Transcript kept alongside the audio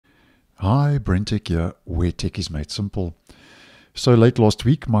Hi, BrenTech here, where tech is made simple. So late last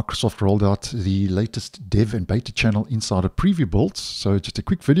week, Microsoft rolled out the latest dev and beta channel insider preview builds. So just a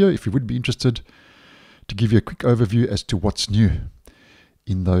quick video if you would be interested to give you a quick overview as to what's new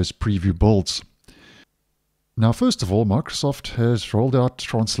in those preview builds. Now, first of all, Microsoft has rolled out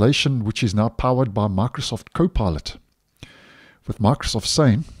translation, which is now powered by Microsoft Copilot. With Microsoft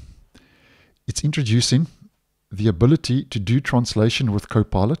saying it's introducing the ability to do translation with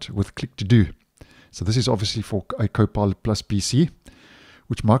Copilot with click to do. So this is obviously for a Copilot Plus PC,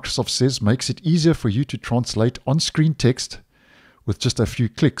 which Microsoft says makes it easier for you to translate on-screen text with just a few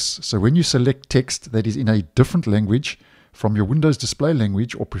clicks. So when you select text that is in a different language from your Windows display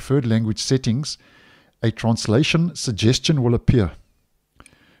language or preferred language settings, a translation suggestion will appear.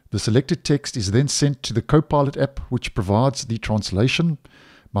 The selected text is then sent to the Copilot app, which provides the translation.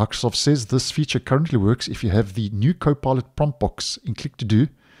 Microsoft says this feature currently works if you have the new Copilot prompt box in Click to Do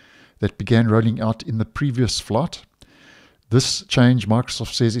that began rolling out in the previous flight. This change,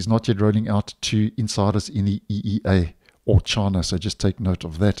 Microsoft says, is not yet rolling out to insiders in the EEA or China, so just take note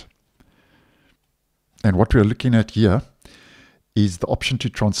of that. And what we're looking at here is the option to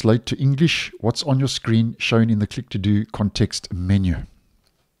translate to English what's on your screen shown in the Click to Do context menu.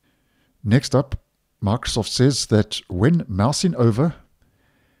 Next up, Microsoft says that when mousing over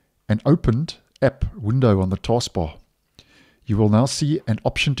an opened app window on the taskbar, you will now see an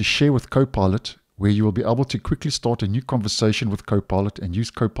option to share with Copilot, where you will be able to quickly start a new conversation with Copilot and use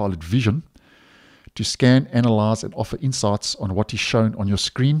Copilot Vision to scan, analyze, and offer insights on what is shown on your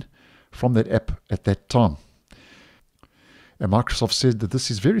screen from that app at that time. And Microsoft said that this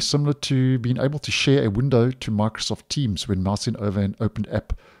is very similar to being able to share a window to Microsoft Teams when mousing over an opened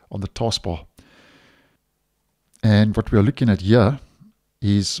app on the taskbar. And what we are looking at here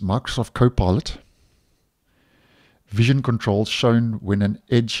is Microsoft Copilot vision controls shown when an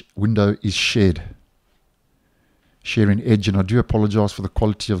Edge window is shared. Sharing Edge, and I do apologize for the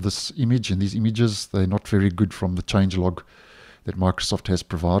quality of this image and these images. They're not very good from the changelog that Microsoft has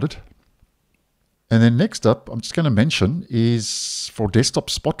provided. And then next up, I'm just going to mention is for Desktop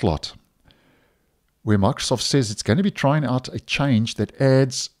Spotlight, where Microsoft says it's going to be trying out a change that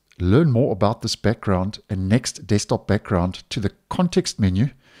adds learn more about this background and next desktop background to the context menu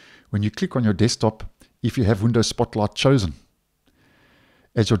when you click on your desktop if you have Windows Spotlight chosen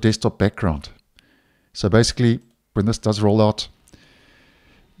as your desktop background. So basically, when this does roll out,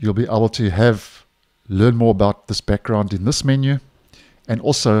 you'll be able to have learn more about this background in this menu, and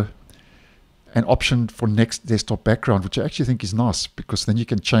also an option for next desktop background, which I actually think is nice because then you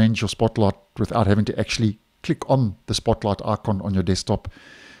can change your Spotlight without having to actually click on the Spotlight icon on your desktop.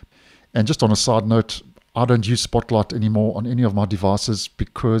 And just on a side note, I don't use Spotlight anymore on any of my devices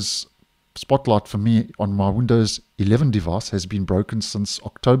because Spotlight for me on my Windows 11 device has been broken since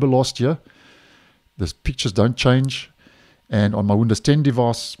October last year. The pictures don't change. And on my Windows 10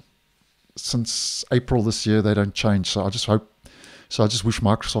 device, since April this year, they don't change. So I just wish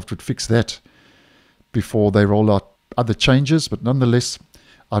Microsoft would fix that before they roll out other changes. But nonetheless,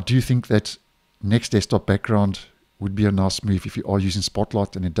 I do think that next desktop background would be a nice move if you are using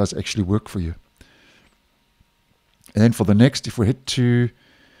Spotlight and it does actually work for you. And then for the next, if we head to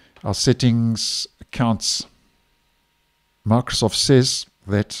our settings, accounts, Microsoft says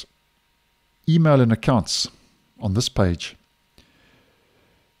that email and accounts on this page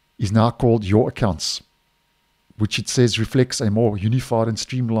is now called Your Accounts, which it says reflects a more unified and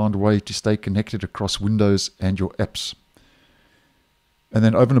streamlined way to stay connected across Windows and your apps. And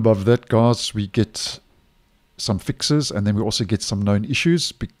then over and above that, guys, we get some fixes, and then we also get some known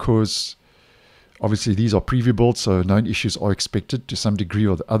issues because obviously these are preview builds, so known issues are expected to some degree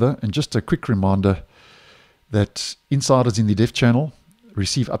or the other. And just a quick reminder that insiders in the dev channel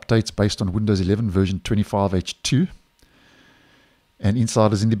receive updates based on Windows 11 version 25H2, and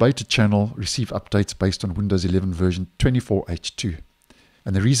insiders in the beta channel receive updates based on Windows 11 version 24H2.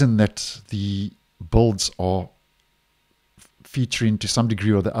 And the reason that the builds are featuring to some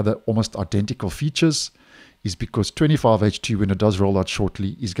degree or the other almost identical features is because 25H2, when it does roll out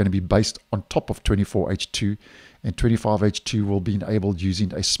shortly, is going to be based on top of 24H2, and 25H2 will be enabled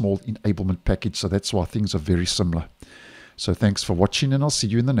using a small enablement package. So that's why things are very similar. So thanks for watching, and I'll see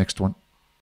you in the next one.